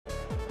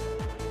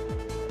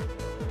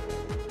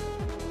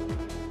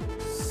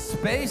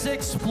Space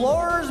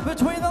Explorers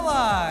between the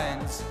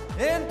lines.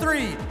 In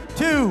 3,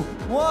 2,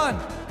 1,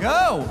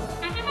 go!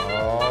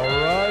 All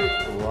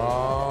right,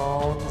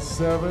 round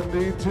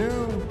 72.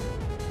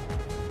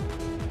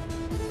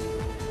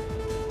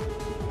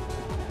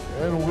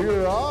 And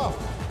we're off.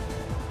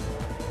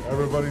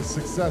 Everybody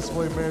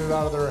successfully made it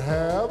out of their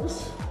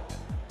halves.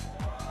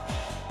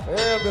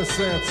 And the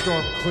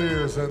sandstorm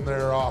clears and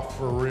they're off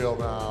for real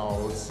now.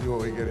 Let's see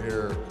what we get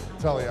here.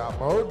 Teleop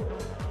mode.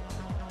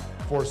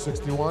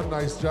 461,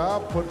 nice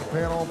job putting the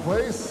panel in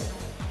place.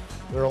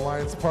 Their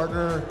alliance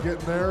partner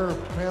getting their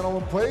panel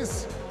in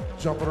place.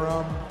 Jumping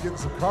around, getting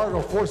some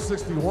cargo.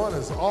 461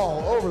 is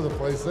all over the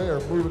place. They are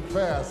moving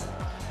fast.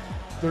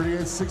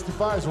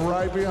 3865 is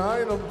right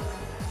behind them.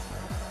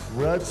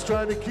 Red's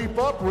trying to keep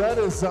up. Red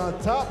is on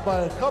top by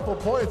a couple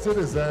points. It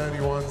is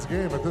anyone's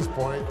game at this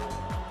point.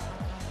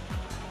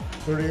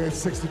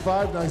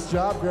 3865, nice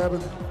job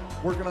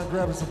working on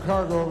grabbing some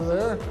cargo over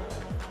there.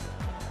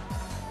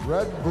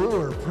 Red and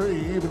blue are pretty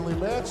evenly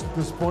matched at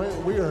this point.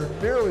 We are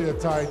nearly a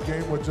tied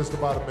game with just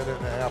about a minute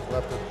and a half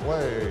left in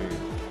play.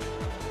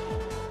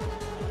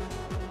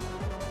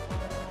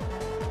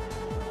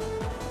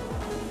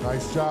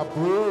 Nice job,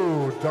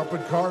 blue,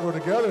 dumping cargo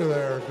together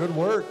there. Good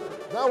work.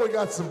 Now we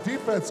got some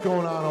defense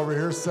going on over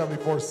here,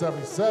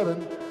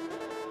 74-77.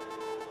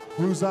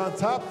 Blue's on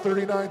top,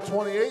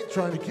 39-28,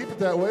 trying to keep it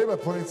that way by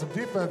playing some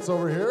defense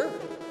over here,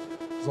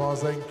 as long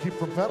as they can keep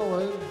from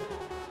pedaling.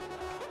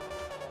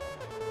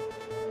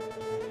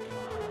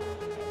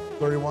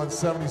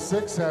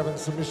 31-76, having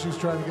some issues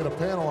trying to get a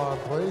panel on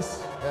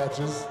place.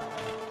 Hatches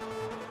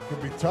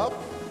can be tough.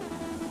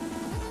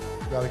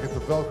 Got to get the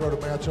Velcro to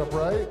match up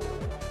right.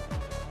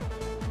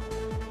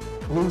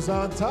 Blue's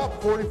on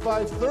top,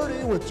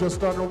 45-30 with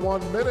just under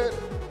 1 minute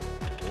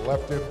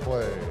left in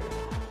play.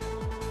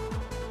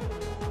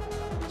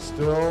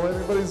 Still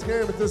anybody's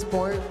game at this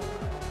point.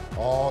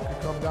 All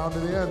can come down to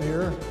the end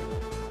here.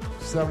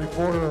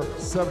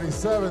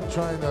 74-77,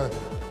 trying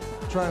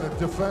to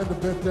defend a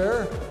bit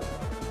there.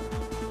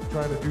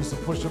 Trying to do some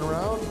pushing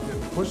around,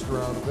 getting pushed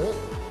around a bit.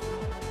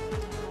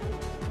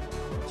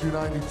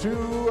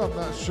 292, I'm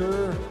not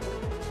sure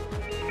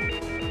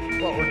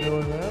what we're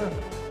doing there.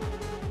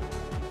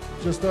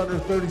 Just under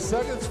 30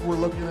 seconds, we're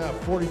looking at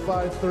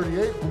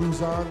 45-38,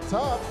 Blues on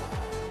top.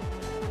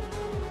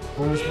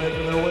 Blues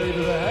making their way to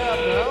the half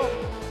now.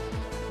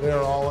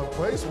 They're all in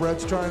place.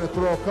 Red's trying to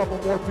throw a couple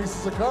more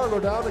pieces of cargo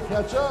down to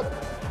catch up.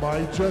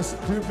 Might just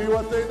be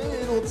what they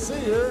need. Let's see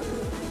here.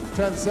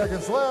 10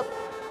 seconds left.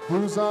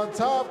 Blues on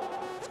top.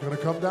 It's gonna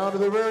come down to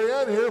the very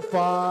end here.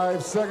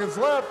 5 seconds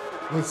left.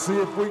 Let's see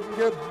if we can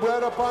get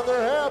Red up on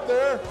their half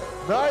there.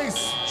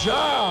 Nice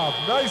job.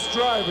 Nice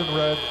driving,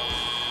 Red.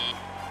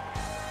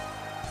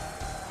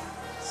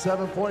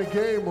 7-point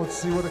game. Let's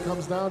see what it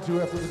comes down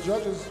to after the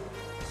judges.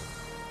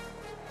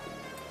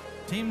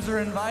 Teams are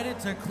invited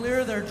to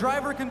clear their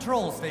driver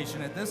control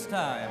station at this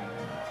time.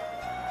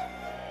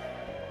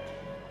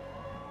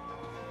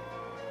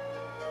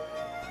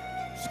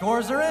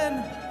 Scores are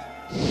in.